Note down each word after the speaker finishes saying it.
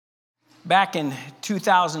Back in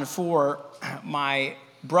 2004, my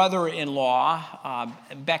brother-in-law,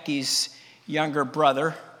 Becky's younger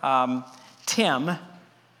brother, Tim,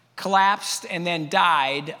 collapsed and then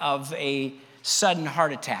died of a sudden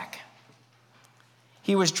heart attack.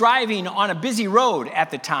 He was driving on a busy road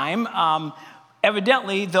at the time.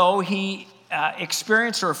 Evidently, though, he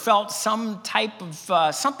experienced or felt some type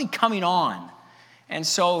of something coming on. And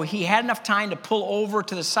so he had enough time to pull over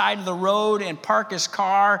to the side of the road and park his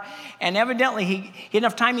car. And evidently, he had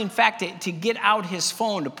enough time, in fact, to get out his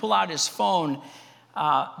phone, to pull out his phone.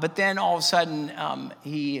 But then all of a sudden,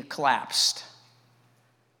 he collapsed.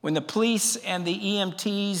 When the police and the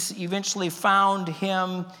EMTs eventually found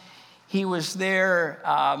him, he was there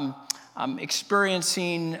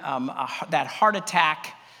experiencing that heart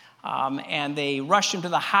attack. And they rushed him to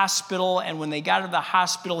the hospital, and when they got to the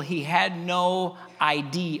hospital, he had no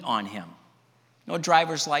ID on him. No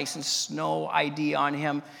driver's license, no ID on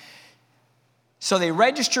him. So they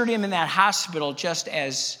registered him in that hospital just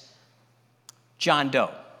as John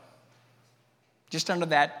Doe. Just under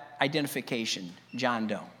that identification, John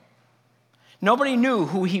Doe. Nobody knew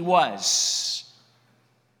who he was.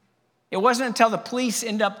 It wasn't until the police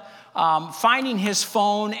ended up finding his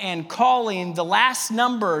phone and calling the last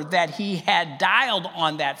number that he had dialed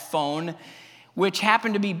on that phone, which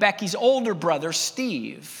happened to be Becky's older brother,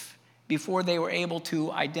 Steve, before they were able to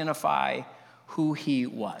identify who he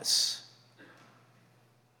was.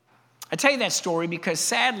 I tell you that story because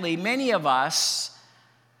sadly, many of us,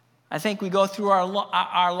 I think we go through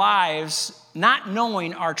our lives not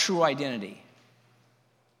knowing our true identity.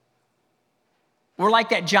 We're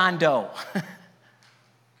like that John Doe.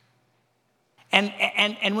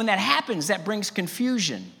 And when that happens, that brings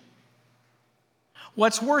confusion.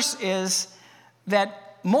 What's worse is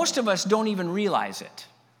that most of us don't even realize it.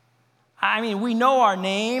 I mean, we know our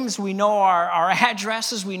names, we know our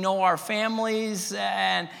addresses, we know our families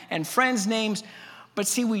and friends' names, but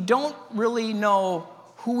see, we don't really know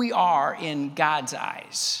who we are in God's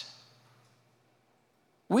eyes.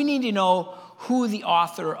 We need to know who the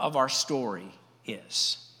author of our story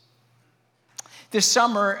is. This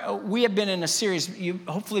summer, we have been in a series, you've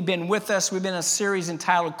hopefully been with us, we've been in a series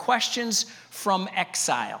entitled Questions from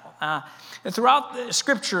Exile. Throughout the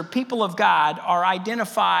scripture, people of God are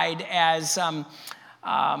identified as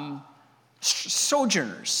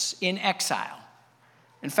sojourners in exile.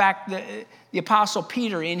 In fact, the Apostle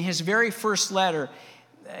Peter, in his very first letter,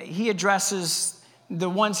 he addresses the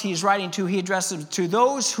ones he's writing to, he addresses to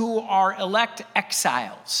those who are elect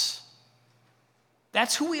exiles.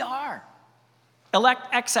 That's who we are.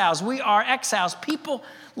 Elect exiles. We are exiles, people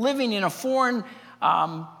living in a foreign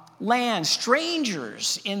land,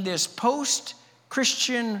 strangers in this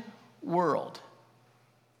post-Christian world.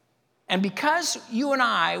 And because you and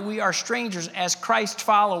I, we are strangers as Christ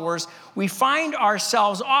followers, we find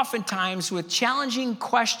ourselves oftentimes with challenging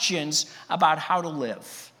questions about how to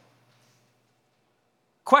live.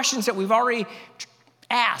 Questions that we've already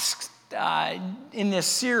asked in this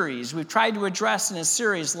series. We've tried to address in this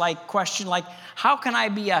series question like, how can I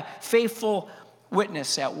be a faithful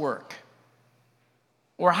witness at work?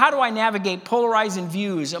 Or how do I navigate polarizing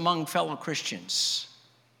views among fellow Christians?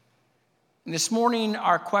 And this morning,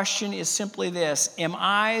 our question is simply this: am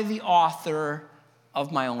I the author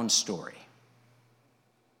of my own story?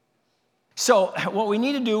 So what we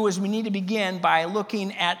need to do is we need to begin by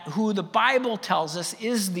looking at who the Bible tells us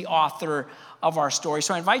is the author of our story.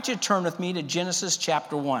 So I invite you to turn with me to Genesis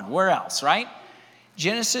chapter 1. Where else, right?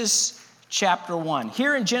 Genesis chapter 1.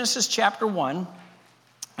 Here in Genesis chapter 1,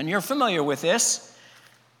 and you're familiar with this,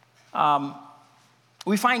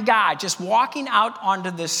 we find God just walking out onto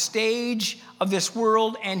the stage of this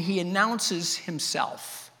world, and he announces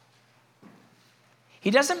himself.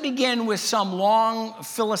 He doesn't begin with some long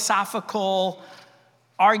philosophical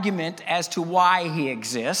argument as to why he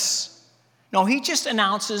exists. No, he just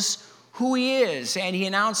announces who he is, and he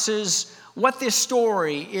announces what this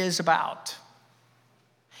story is about.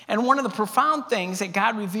 And one of the profound things that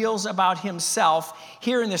God reveals about himself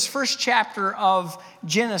here in this first chapter of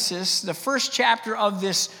Genesis, the first chapter of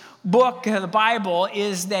this book, the Bible,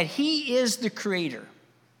 is that he is the creator.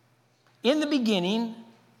 In the beginning,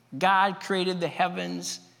 God created the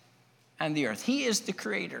heavens and the earth. He is the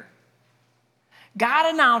creator.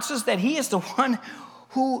 God announces that he is the one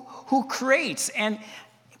who creates. And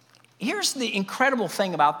here's the incredible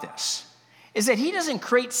thing about this, is that he doesn't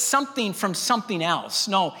create something from something else.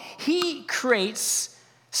 No, he creates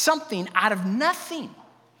something out of nothing.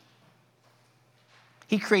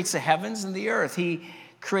 He creates the heavens and the earth. He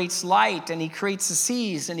creates light, and he creates the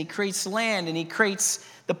seas, and he creates land, and he creates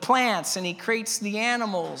the plants, and he creates the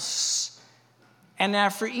animals. And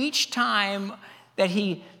after each time that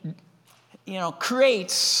he,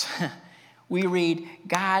 creates, we read,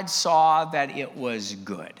 God saw that it was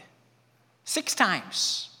good. 6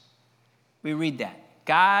 times we read that.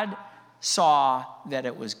 God saw that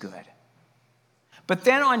it was good. But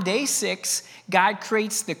then on day 6, God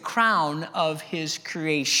creates the crown of his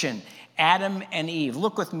creation, Adam and Eve.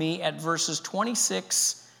 Look with me at verses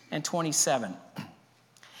 26 and 27.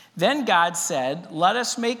 Then God said, let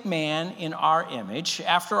us make man in our image,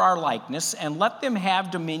 after our likeness, and let them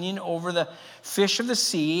have dominion over the fish of the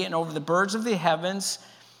sea, and over the birds of the heavens,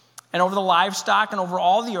 and over the livestock, and over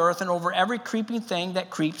all the earth, and over every creeping thing that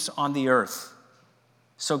creeps on the earth.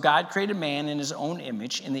 So God created man in his own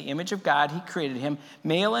image. In the image of God, he created him.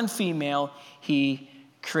 Male and female, he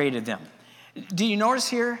created them. Do you notice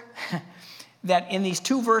here that in these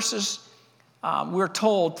 2 verses, we're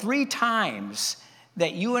told 3 times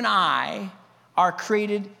that you and I are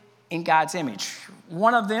created in God's image.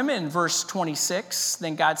 One of them in verse 26,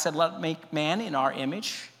 then God said, let us make man in our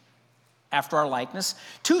image, after our likeness.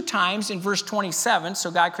 2 times in verse 27, so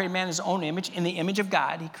God created man in his own image. In the image of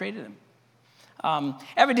God, he created him.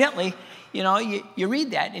 Evidently, you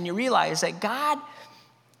read that and you realize that God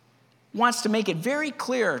wants to make it very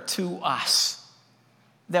clear to us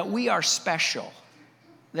that we are special,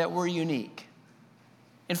 that we're unique.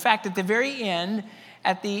 In fact, at the very end,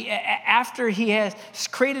 after he has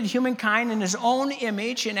created humankind in his own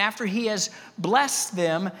image, and after he has blessed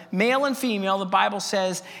them, male and female, the Bible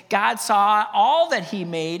says, God saw all that he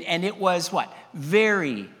made, and it was what?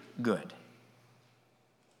 Very good.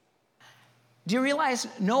 Do you realize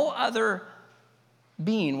no other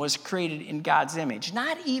being was created in God's image?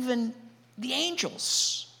 Not even the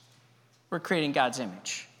angels were created in God's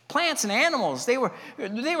image. Plants and animals, they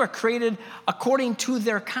were created according to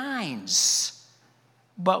their kinds.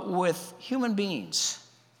 But with human beings,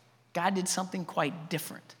 God did something quite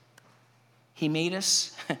different. He made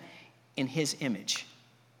us in his image.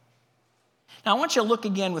 Now, I want you to look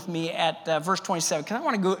again with me at verse 27, because I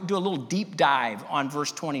want to do a little deep dive on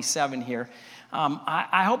verse 27 here.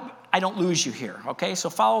 I hope I don't lose you here, okay? So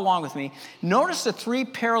follow along with me. Notice the 3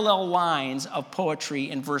 parallel lines of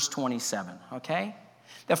poetry in verse 27, okay?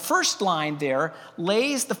 The first line there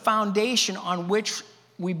lays the foundation on which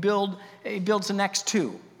it builds the next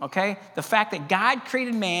 2, okay? The fact that God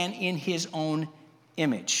created man in his own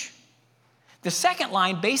image. The second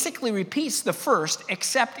line basically repeats the first,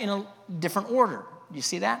 except in a different order. Do you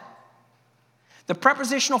see that? The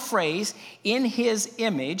prepositional phrase, in his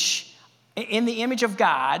image, in the image of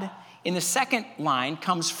God, in the second line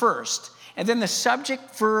comes first. And then the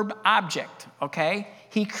subject, verb, object, okay?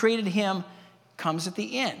 He created him comes at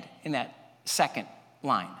the end in that second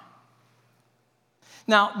line.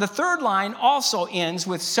 Now, the third line also ends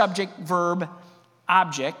with subject, verb,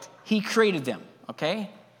 object. He created them, okay?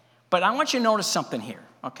 But I want you to notice something here,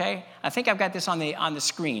 okay? I think I've got this on the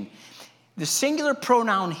screen. The singular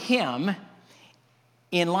pronoun him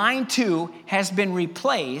in line 2 has been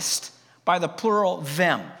replaced by the plural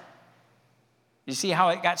them. You see how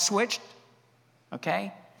it got switched?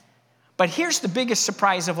 Okay? But here's the biggest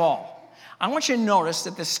surprise of all. I want you to notice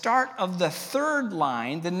that the start of the third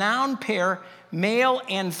line, the noun pair male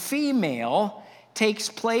and female, takes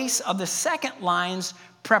place of the second line's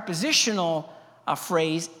prepositional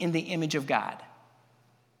phrase, in the image of God.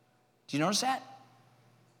 Do you notice that?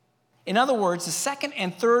 In other words, the second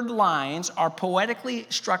and third lines are poetically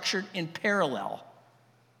structured in parallel,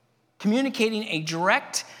 communicating a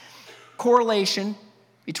direct correlation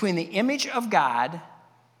between the image of God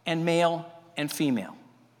and male and female.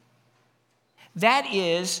 That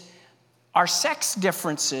is, our sex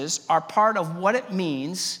differences are part of what it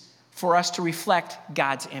means for us to reflect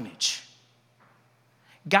God's image.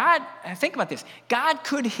 God, think about this, God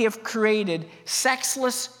could have created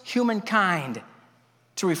sexless humankind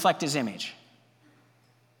to reflect his image.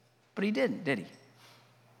 But he didn't, did he?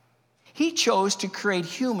 He chose to create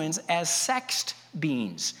humans as sexed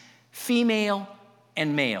beings, female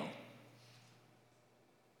and male.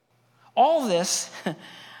 All this,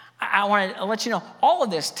 I want to let you know, all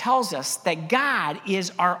of this tells us that God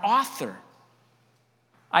is our author.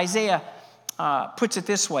 Isaiah puts it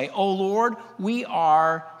this way, O Lord, we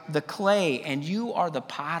are the clay and you are the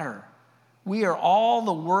potter. We are all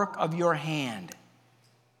the work of your hand.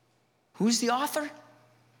 Who's the author?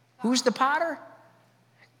 Who's the potter?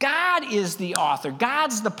 God is the author.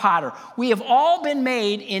 God's the potter. We have all been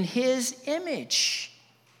made in his image.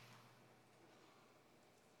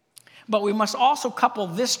 But we must also couple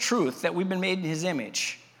this truth that we've been made in his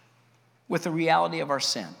image with the reality of our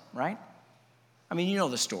sin, right? I mean, you know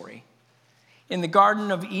the story. In the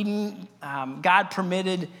Garden of Eden, God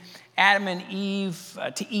permitted Adam and Eve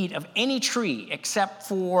to eat of any tree except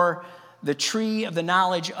for the tree of the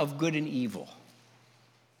knowledge of good and evil.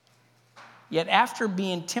 Yet after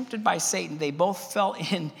being tempted by Satan, they both fell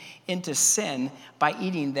into sin by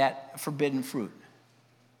eating that forbidden fruit.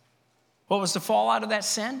 What was the fallout of that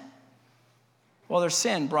sin? Well, their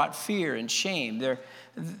sin brought fear and shame.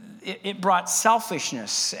 It brought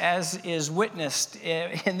selfishness, as is witnessed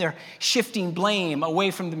in their shifting blame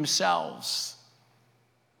away from themselves.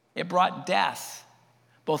 It brought death,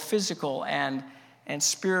 both physical and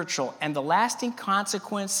spiritual. And the lasting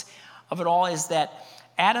consequence of it all is that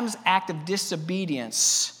Adam's act of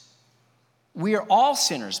disobedience, we are all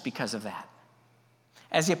sinners because of that.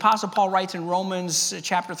 As the Apostle Paul writes in Romans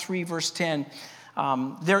chapter 3, verse 10,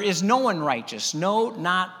 there is no one righteous, no,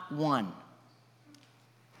 not one.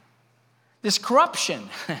 This corruption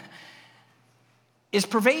is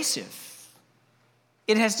pervasive.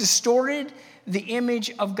 It has distorted the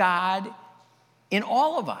image of God in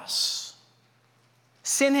all of us.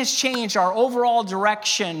 Sin has changed our overall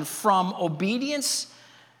direction from obedience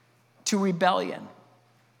to rebellion.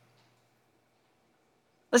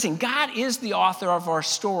 Listen, God is the author of our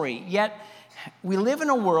story, yet we live in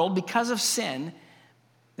a world because of sin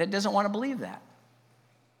that doesn't want to believe that.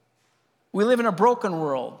 We live in a broken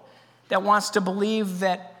world that wants to believe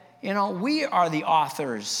that, we are the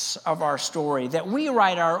authors of our story, that we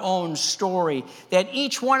write our own story, that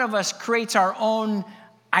each one of us creates our own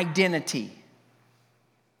identity.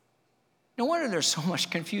 No wonder there's so much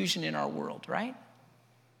confusion in our world, right?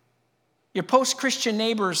 Your post-Christian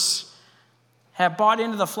neighbors have bought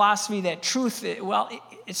into the philosophy that truth,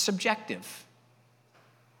 it's subjective.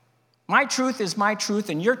 My truth is my truth,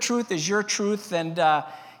 and your truth is your truth, and,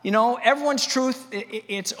 everyone's truth,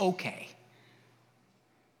 it's okay.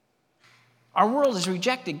 Our world has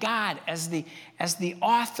rejected God as the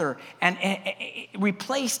author and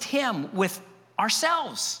replaced him with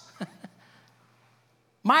ourselves.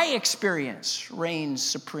 My experience reigns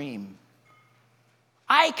supreme.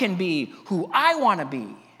 I can be who I want to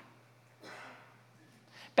be.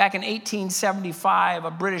 Back in 1875,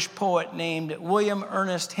 a British poet named William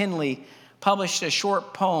Ernest Henley published a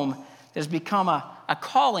short poem that has become a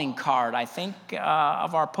calling card, I think,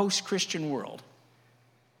 of our post-Christian world.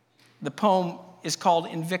 The poem is called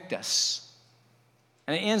Invictus,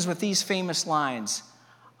 and it ends with these famous lines: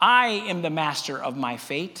 I am the master of my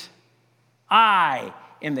fate. I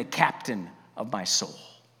am the captain of my soul.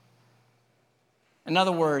 In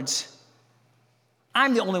other words,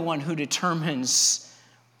 I'm the only one who determines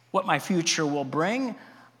what my future will bring.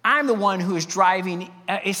 I'm the one who is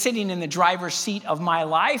sitting in the driver's seat of my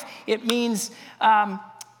life. It means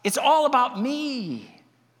it's all about me.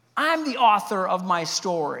 I'm the author of my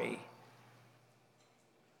story.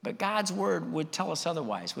 But God's word would tell us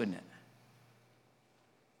otherwise, wouldn't it?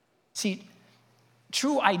 See,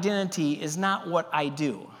 true identity is not what I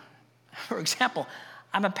do. For example,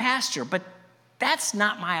 I'm a pastor, but that's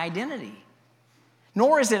not my identity.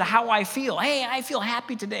 Nor is it how I feel. Hey, I feel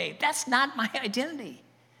happy today. That's not my identity.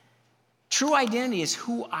 True identity is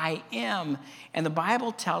who I am. And the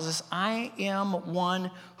Bible tells us I am one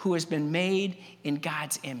who has been made in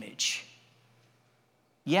God's image.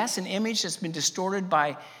 Yes, an image that's been distorted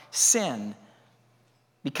by sin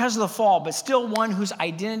because of the fall, but still one whose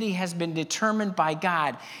identity has been determined by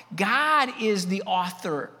God. God is the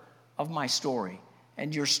author of my story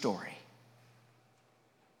and your story.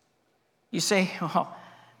 You say,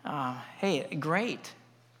 hey, great.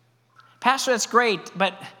 Pastor, that's great,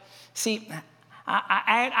 but see,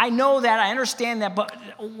 I know that, I understand that, but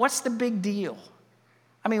what's the big deal?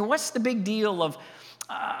 I mean, what's the big deal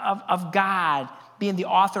of God being the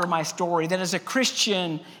author of my story, that as a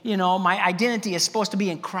Christian, my identity is supposed to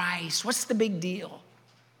be in Christ? What's the big deal?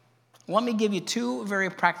 Let me give you two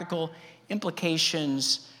very practical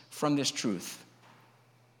implications from this truth.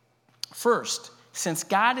 First, since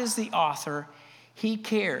God is the author, he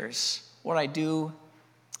cares what I do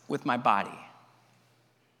with my body.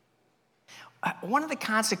 One of the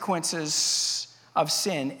consequences of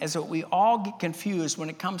sin is that we all get confused when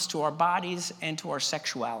it comes to our bodies and to our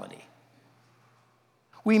sexuality.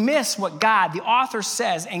 We miss what God, the author,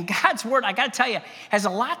 says, and God's word, I got to tell you, has a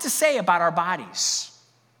lot to say about our bodies.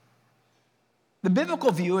 The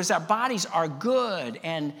biblical view is that bodies are good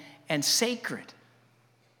and sacred.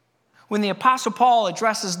 When the Apostle Paul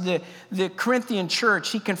addresses the Corinthian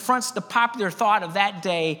church, he confronts the popular thought of that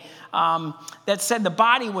day that said the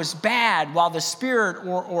body was bad while the spirit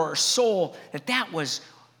or soul, that was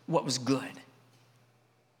what was good.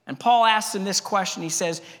 And Paul asks them this question. He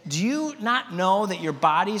says, do you not know that your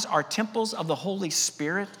bodies are temples of the Holy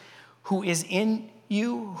Spirit who is in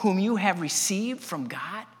you, whom you have received from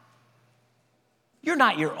God? You're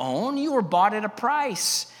not your own. You were bought at a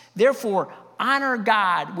price. Therefore, honor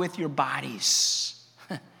God with your bodies.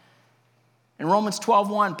 In Romans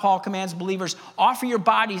 12:1, Paul commands believers, offer your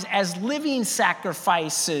bodies as living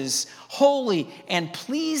sacrifices, holy and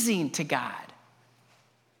pleasing to God.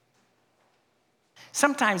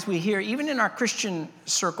 Sometimes we hear, even in our Christian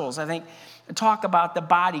circles, I think, talk about the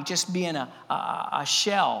body just being a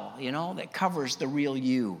shell, that covers the real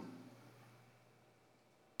you.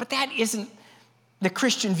 But that isn't the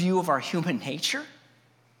Christian view of our human nature.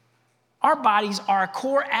 Our bodies are a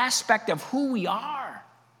core aspect of who we are.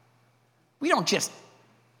 We don't just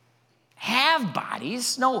have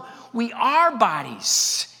bodies. No, we are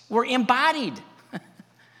bodies. We're embodied.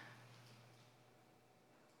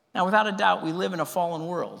 Now, without a doubt, we live in a fallen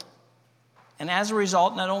world. And as a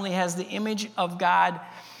result, not only has the image of God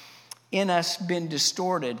in us been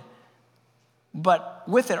distorted, but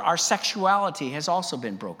with it, our sexuality has also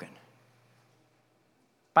been broken.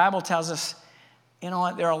 The Bible tells us, there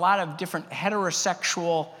are a lot of different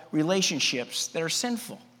heterosexual relationships that are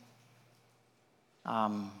sinful.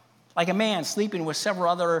 Like a man sleeping with several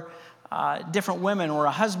other different women, or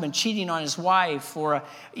a husband cheating on his wife, or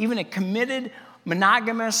even a committed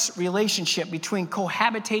monogamous relationship between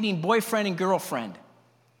cohabitating boyfriend and girlfriend.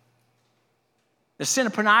 The sin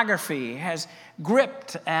of pornography has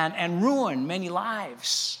gripped and ruined many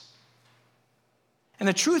lives. And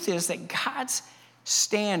the truth is that God's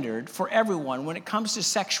standard for everyone when it comes to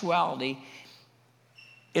sexuality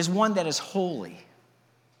is one that is holy,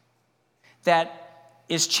 that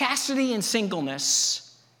is chastity in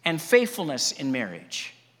singleness and faithfulness in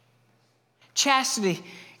marriage. Chastity,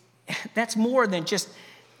 that's more than just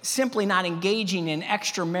simply not engaging in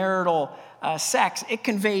extramarital sex. It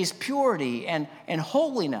conveys purity and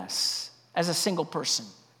holiness as a single person.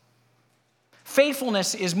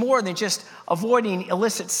 Faithfulness is more than just avoiding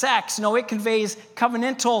illicit sex. No, it conveys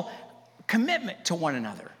covenantal commitment to one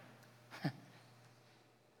another.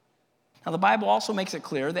 Now, the Bible also makes it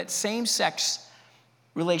clear that same-sex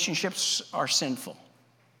relationships are sinful.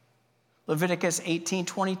 Leviticus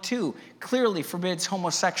 18:22 clearly forbids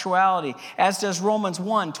homosexuality, as does Romans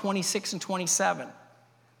 1:26 and 27.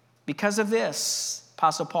 Because of this,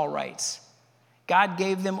 Apostle Paul writes, God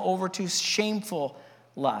gave them over to shameful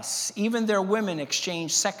lusts. Even their women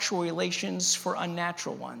exchanged sexual relations for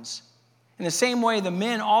unnatural ones. In the same way, the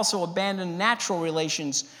men also abandoned natural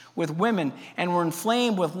relations with women and were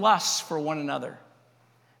inflamed with lusts for one another.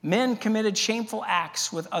 Men committed shameful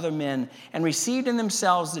acts with other men and received in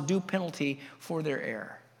themselves the due penalty for their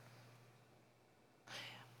error.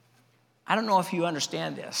 I don't know if you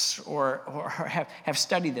understand this or have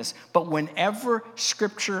studied this, but whenever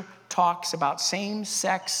Scripture talks about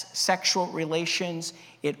same-sex sexual relations,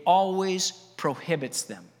 it always prohibits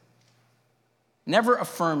them, never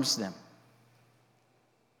affirms them.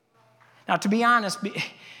 Now, to be honest,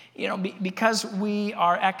 because we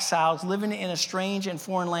are exiles living in a strange and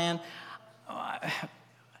foreign land,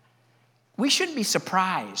 we shouldn't be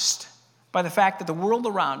surprised by the fact that the world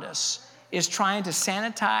around us is trying to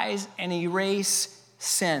sanitize and erase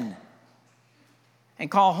sin and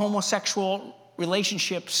call homosexual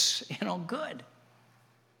relationships, good.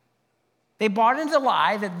 They bought into the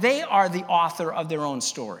lie that they are the author of their own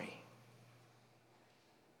story.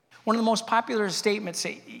 One of the most popular statements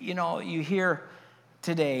that, you hear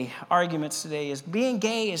today, arguments today, is being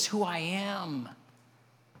gay is who I am.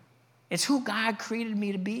 It's who God created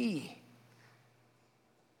me to be.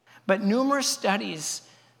 But numerous studies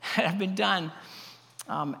have been done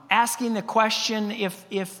asking the question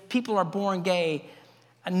if people are born gay,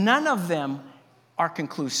 none of them are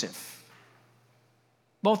conclusive.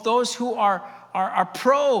 Both those who are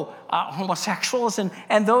pro-homosexuals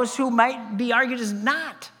and those who might be argued as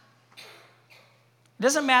not. It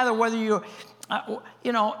doesn't matter whether you're,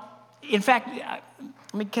 in fact,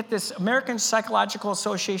 let me get this. American Psychological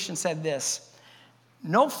Association said this: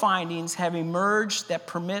 no findings have emerged that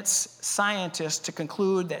permits scientists to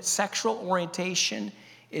conclude that sexual orientation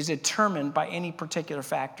is determined by any particular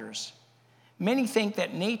factors. Many think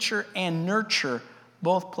that nature and nurture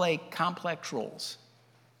both play complex roles.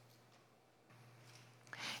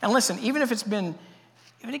 And listen, even if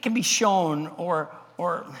it can be shown or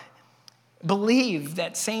believed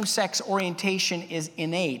that same-sex orientation is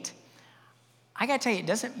innate, I got to tell you, it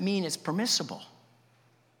doesn't mean it's permissible.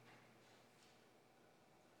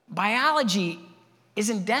 Biology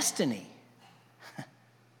isn't destiny.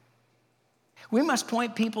 We must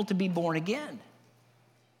point people to be born again.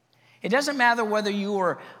 It doesn't matter whether you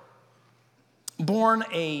were born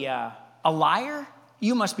a liar,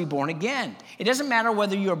 you must be born again. It doesn't matter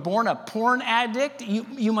whether you're born a porn addict,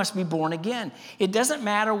 you must be born again. It doesn't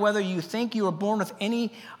matter whether you think you were born with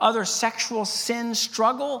any other sexual sin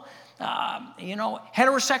struggle,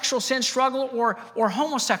 heterosexual sin struggle or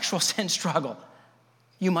homosexual sin struggle.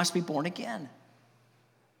 You must be born again.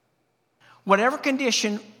 Whatever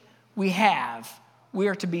condition we have, we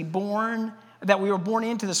are to be born, that we were born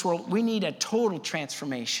into this world, we need a total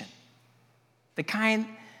transformation.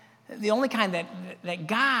 The only kind that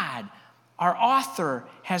God, our author,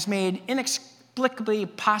 has made inexplicably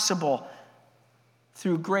possible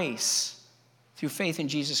through grace, through faith in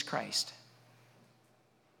Jesus Christ.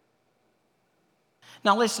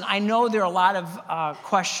 Now listen, I know there are a lot of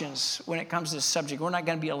questions when it comes to this subject. We're not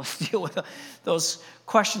going to be able to deal with those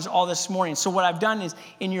questions all this morning. So what I've done is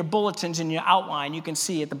in your bulletins, in your outline, you can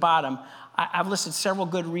see at the bottom, I've listed several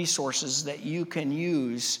good resources that you can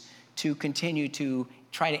use to continue to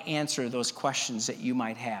try to answer those questions that you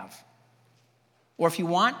might have. Or if you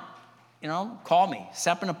want, call me,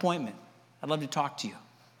 set up an appointment. I'd love to talk to you.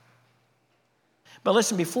 But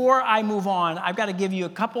listen, before I move on, I've got to give you a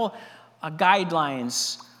couple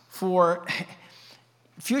guidelines for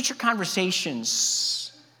future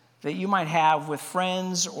conversations that you might have with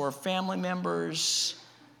friends or family members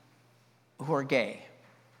who are gay.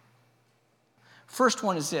 First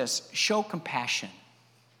one is this: show compassion.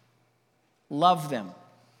 Love them.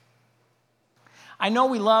 I know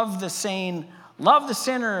we love the saying, love the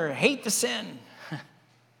sinner, hate the sin.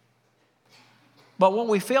 But what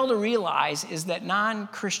we fail to realize is that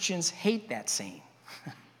non-Christians hate that saying.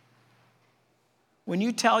 When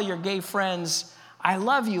you tell your gay friends, I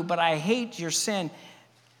love you, but I hate your sin,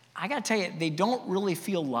 I got to tell you, they don't really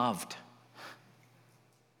feel loved.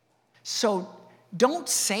 So don't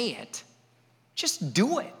say it. Just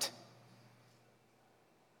do it.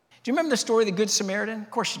 Do you remember the story of the Good Samaritan?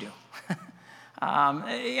 Of course you do.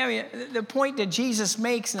 The point that Jesus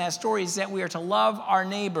makes in that story is that we are to love our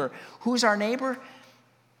neighbor. Who's our neighbor?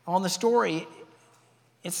 On the story,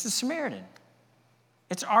 it's the Samaritan.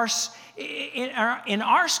 It's in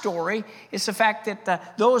our story, it's the fact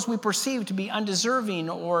that those we perceive to be undeserving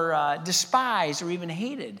or despised or even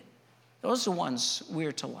hated, those are the ones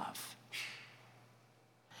we're to love.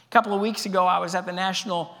 A couple of weeks ago, I was at the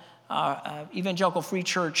National Evangelical Free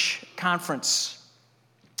Church Conference.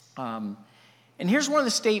 And here's one of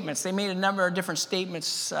the statements. They made a number of different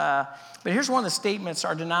statements, but here's one of the statements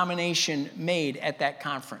our denomination made at that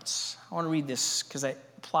conference. I want to read this because it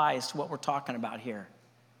applies to what we're talking about here.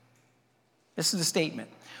 This is the statement.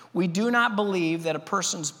 We do not believe that a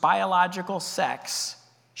person's biological sex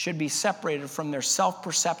should be separated from their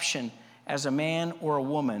self-perception as a man or a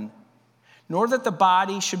woman, nor that the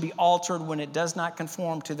body should be altered when it does not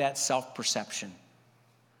conform to that self-perception.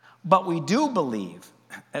 But we do believe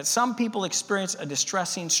that some people experience a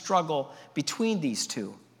distressing struggle between these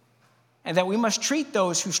two, and that we must treat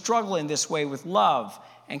those who struggle in this way with love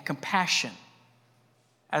and compassion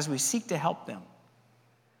as we seek to help them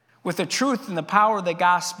with the truth and the power of the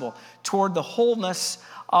gospel toward the wholeness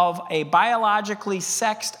of a biologically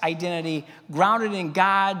sexed identity grounded in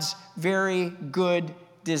God's very good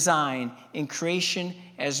design in creation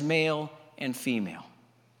as male and female.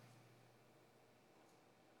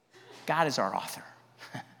 God is our author.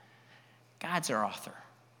 God's our author.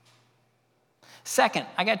 Second,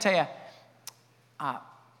 I got to tell you,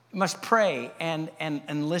 you must pray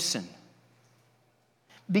and listen.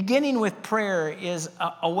 Beginning with prayer is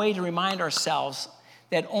a way to remind ourselves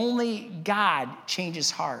that only God changes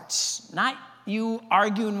hearts, not you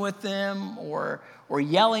arguing with them or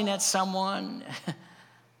yelling at someone.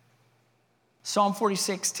 Psalm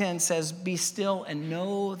 46:10 says, "Be still and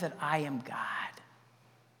know that I am God."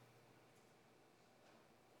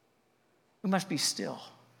 We must be still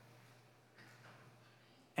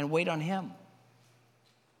and wait on Him.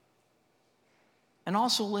 And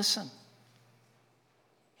also listen.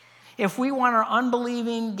 If we want our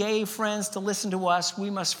unbelieving gay friends to listen to us, we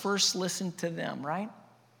must first listen to them, right?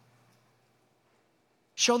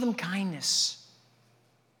 Show them kindness.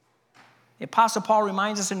 The Apostle Paul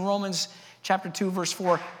reminds us in Romans chapter 2, verse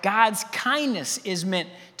 4, God's kindness is meant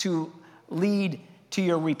to lead to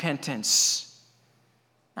your repentance.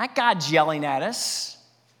 Not God's yelling at us,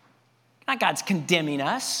 not God's condemning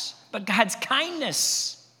us, but God's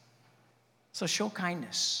kindness. So show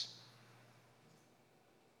kindness.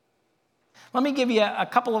 Let me give you a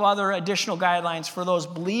couple of other additional guidelines for those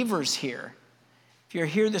believers here. If you're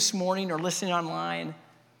here this morning or listening online,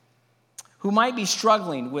 who might be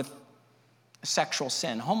struggling with sexual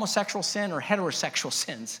sin, homosexual sin or heterosexual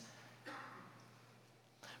sins.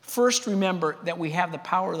 First, remember that we have the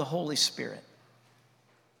power of the Holy Spirit.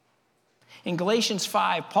 In Galatians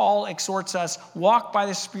 5, Paul exhorts us, walk by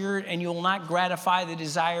the Spirit and you will not gratify the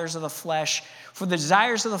desires of the flesh. For the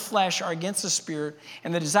desires of the flesh are against the Spirit,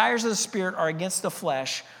 and the desires of the Spirit are against the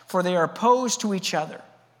flesh, for they are opposed to each other,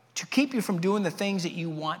 to keep you from doing the things that you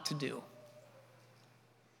want to do.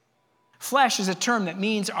 Flesh is a term that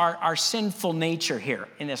means our sinful nature here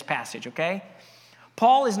in this passage, okay?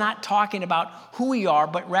 Paul is not talking about who we are,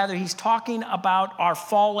 but rather he's talking about our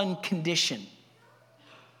fallen condition.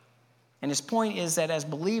 And his point is that as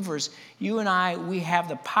believers, you and I, we have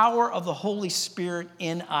the power of the Holy Spirit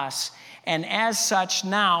in us. And as such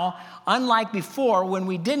now, unlike before when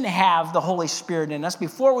we didn't have the Holy Spirit in us,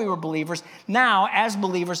 before we were believers, now as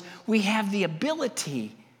believers, we have the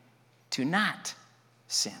ability to not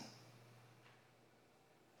sin.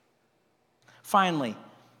 Finally,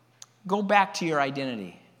 go back to your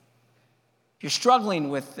identity. If you're struggling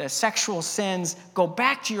with sexual sins, go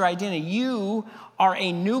back to your identity. You are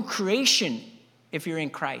a new creation if you're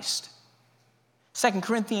in Christ. 2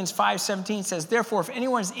 Corinthians 5:17 says, therefore, if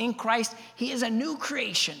anyone is in Christ, he is a new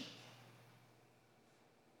creation.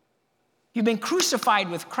 You've been crucified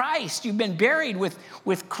with Christ. You've been buried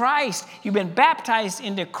with Christ. You've been baptized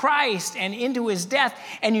into Christ and into his death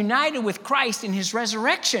and united with Christ in his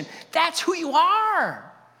resurrection. That's who you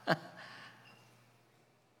are.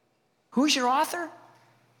 Who's your author?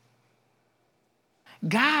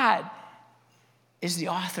 God is the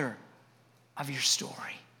author of your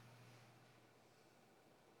story.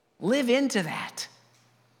 Live into that.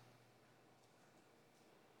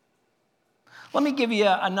 Let me give you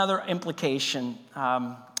another implication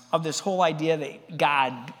of this whole idea that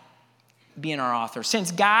God being our author.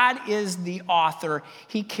 Since God is the author,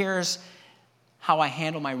 he cares how I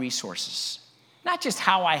handle my resources. Not just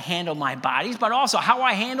how I handle my bodies, but also how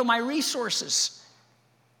I handle my resources.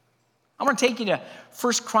 I'm going to take you to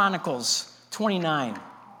 1 Chronicles 29.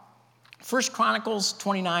 1 Chronicles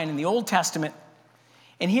 29 in the Old Testament.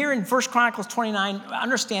 And here in 1 Chronicles 29,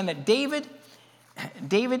 understand that David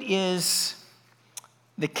is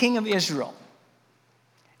the king of Israel.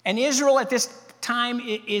 And Israel at this time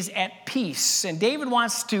is at peace. And David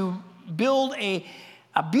wants to build a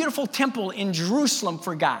beautiful temple in Jerusalem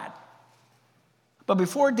for God. But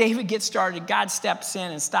before David gets started, God steps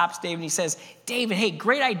in and stops David. And he says, David, hey,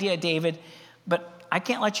 great idea, David, but I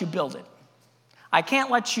can't let you build it. I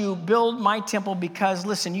can't let you build my temple because,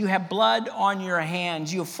 listen, you have blood on your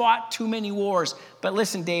hands. You have fought too many wars. But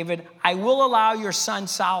listen, David, I will allow your son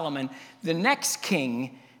Solomon, the next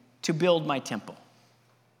king, to build my temple.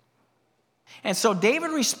 And so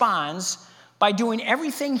David responds by doing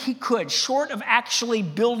everything he could, short of actually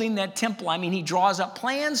building that temple. I mean, he draws up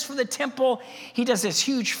plans for the temple. He does this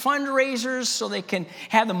huge fundraisers so they can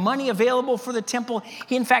have the money available for the temple.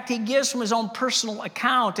 In fact, he gives from his own personal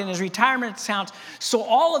account and his retirement account so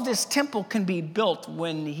all of this temple can be built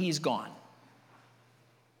when he's gone.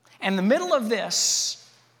 In the middle of this,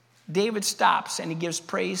 David stops and he gives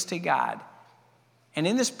praise to God. And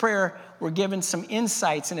in this prayer, we're given some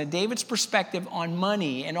insights into David's perspective on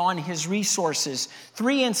money and on his resources.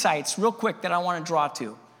 3 insights, real quick, that I want to draw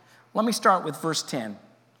to. Let me start with verse 10.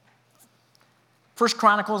 1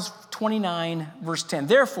 Chronicles 29, verse 10.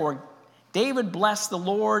 Therefore, David blessed the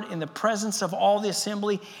Lord in the presence of all the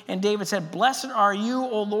assembly. And David said, blessed are you,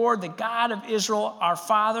 O Lord, the God of Israel, our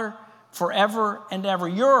Father, forever and ever.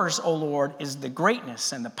 Yours, O Lord, is the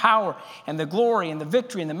greatness and the power and the glory and the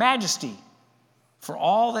victory and the majesty. For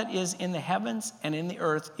all that is in the heavens and in the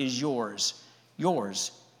earth is yours.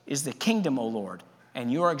 Yours is the kingdom, O Lord,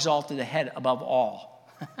 and you are exalted ahead above all.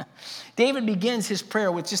 David begins his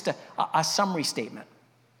prayer with just a summary statement.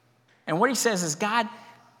 And what he says is, God,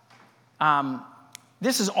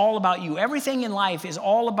 this is all about you. Everything in life is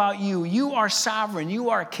all about you. You are sovereign.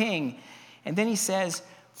 You are king. And then he says,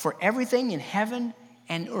 for everything in heaven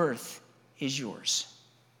and earth is yours.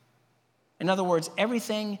 In other words,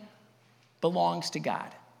 everything belongs to God.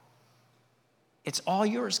 It's all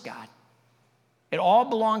yours, God. It all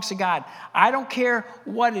belongs to God. I don't care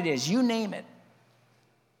what it is. You name it.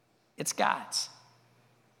 It's God's.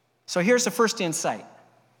 So here's the first insight.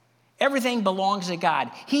 Everything belongs to God.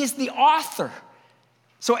 He's the author.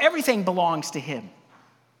 So everything belongs to him.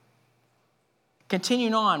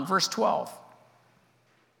 Continuing on, verse 12.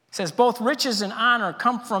 It says, both riches and honor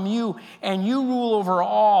come from you, and you rule over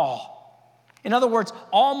all. In other words,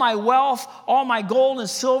 all my wealth, all my gold and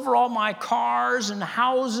silver, all my cars and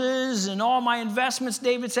houses and all my investments,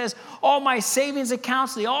 David says, all my savings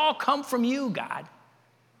accounts, they all come from you, God.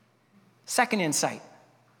 Second insight,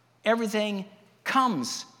 everything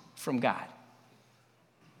comes from God.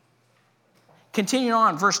 Continuing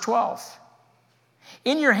on, verse 12.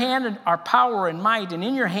 In your hand are power and might, and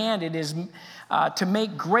in your hand it is to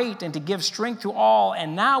make great and to give strength to all.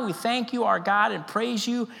 And now we thank you, our God, and praise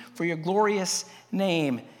you for your glorious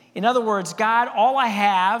name. In other words, God, all I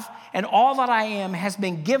have and all that I am has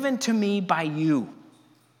been given to me by you.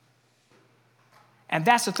 And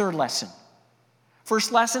that's the third lesson.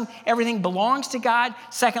 First lesson, everything belongs to God.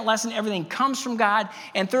 Second lesson, everything comes from God.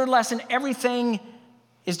 And third lesson, everything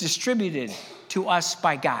is distributed to us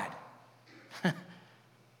by God.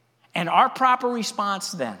 And our proper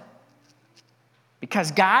response then,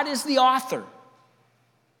 because God is the author,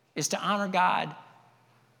 is to honor God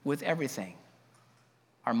with everything.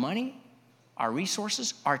 Our money, our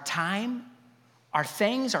resources, our time, our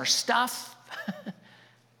things, our stuff,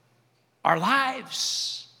 our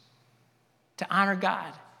lives, to honor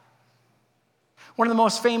God. One of the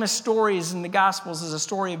most famous stories in the Gospels is a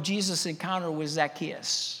story of Jesus' encounter with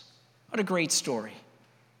Zacchaeus. What a great story.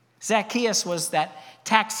 Zacchaeus was that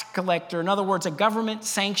tax collector, in other words, a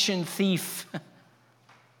government-sanctioned thief.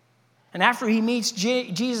 And after he meets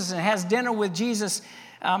Jesus and has dinner with Jesus,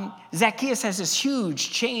 Zacchaeus has this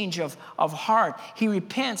huge change of heart. He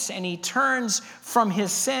repents and he turns from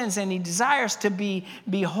his sins and he desires to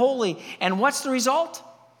be holy. And what's the result?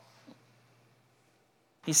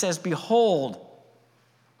 He says, "Behold,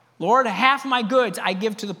 Lord, half my goods I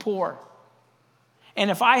give to the poor.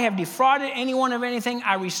 And if I have defrauded anyone of anything,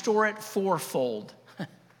 I restore it fourfold."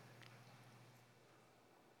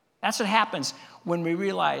 That's what happens when we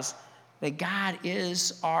realize that God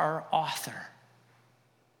is our author.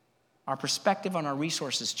 Our perspective on our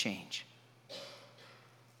resources change.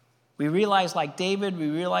 We realize, like David,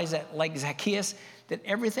 we realize that, like Zacchaeus, that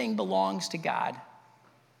everything belongs to God.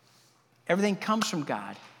 Everything comes from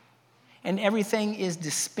God. And everything is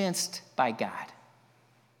dispensed by God.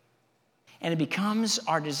 And it becomes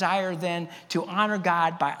our desire then to honor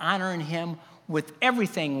God by honoring him with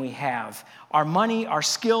everything we have. Our money, our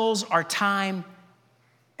skills, our time,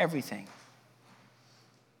 everything.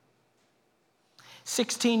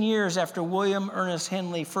 16 years after William Ernest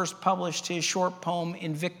Henley first published his short poem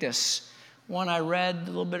Invictus, one I read a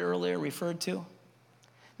little bit earlier, referred to,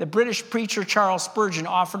 the British preacher Charles Spurgeon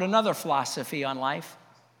offered another philosophy on life.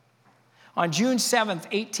 On June 7th,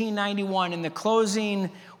 1891, in the closing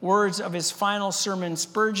words of his final sermon,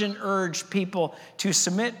 Spurgeon urged people to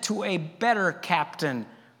submit to a better captain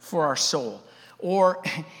for our soul, or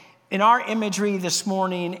in our imagery this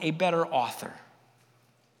morning, a better author.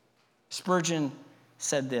 Spurgeon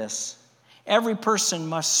said this: "Every person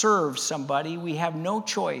must serve somebody. We have no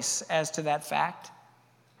choice as to that fact.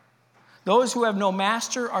 Those who have no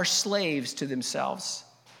master are slaves to themselves.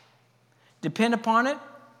 Depend upon it,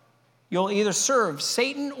 you'll either serve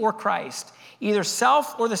Satan or Christ, either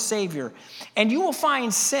self or the Savior, and you will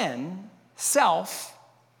find sin, self,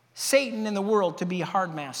 Satan, and the world to be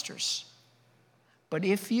hard masters. But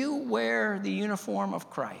if you wear the uniform of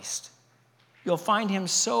Christ, you'll find him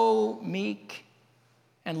so meek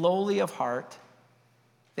and lowly of heart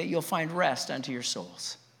that you'll find rest unto your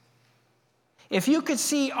souls. If you could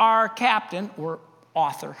see our captain or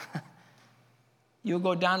author, you would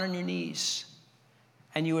go down on your knees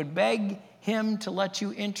and you would beg him to let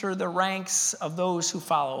you enter the ranks of those who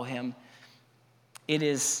follow him. It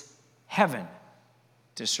is heaven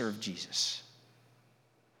to serve Jesus."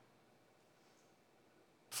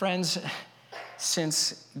 Friends,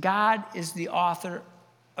 since God is the author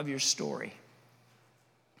of your story,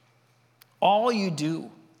 all you do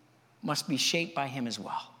must be shaped by him as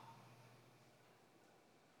well.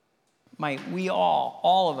 Might we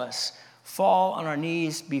all of us, fall on our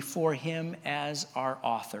knees before him as our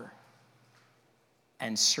author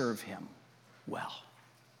and serve him well.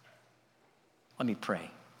 Let me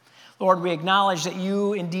pray. Lord, we acknowledge that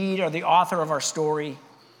you indeed are the author of our story.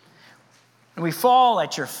 And we fall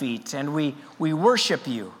at your feet and we worship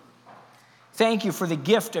you. Thank you for the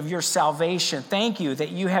gift of your salvation. Thank you that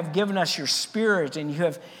you have given us your Spirit and you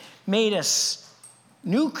have made us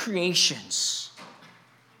new creations.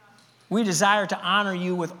 We desire to honor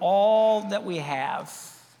you with all that we have.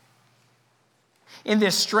 In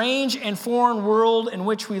this strange and foreign world in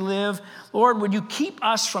which we live, Lord, would you keep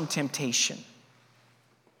us from temptation?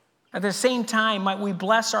 At the same time, might we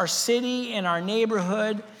bless our city and our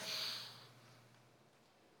neighborhood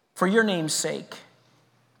for your name's sake.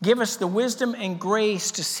 Give us the wisdom and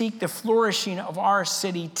grace to seek the flourishing of our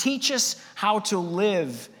city. Teach us how to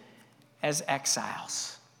live as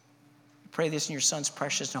exiles. We pray this in your Son's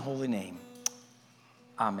precious and holy name.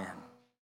 Amen.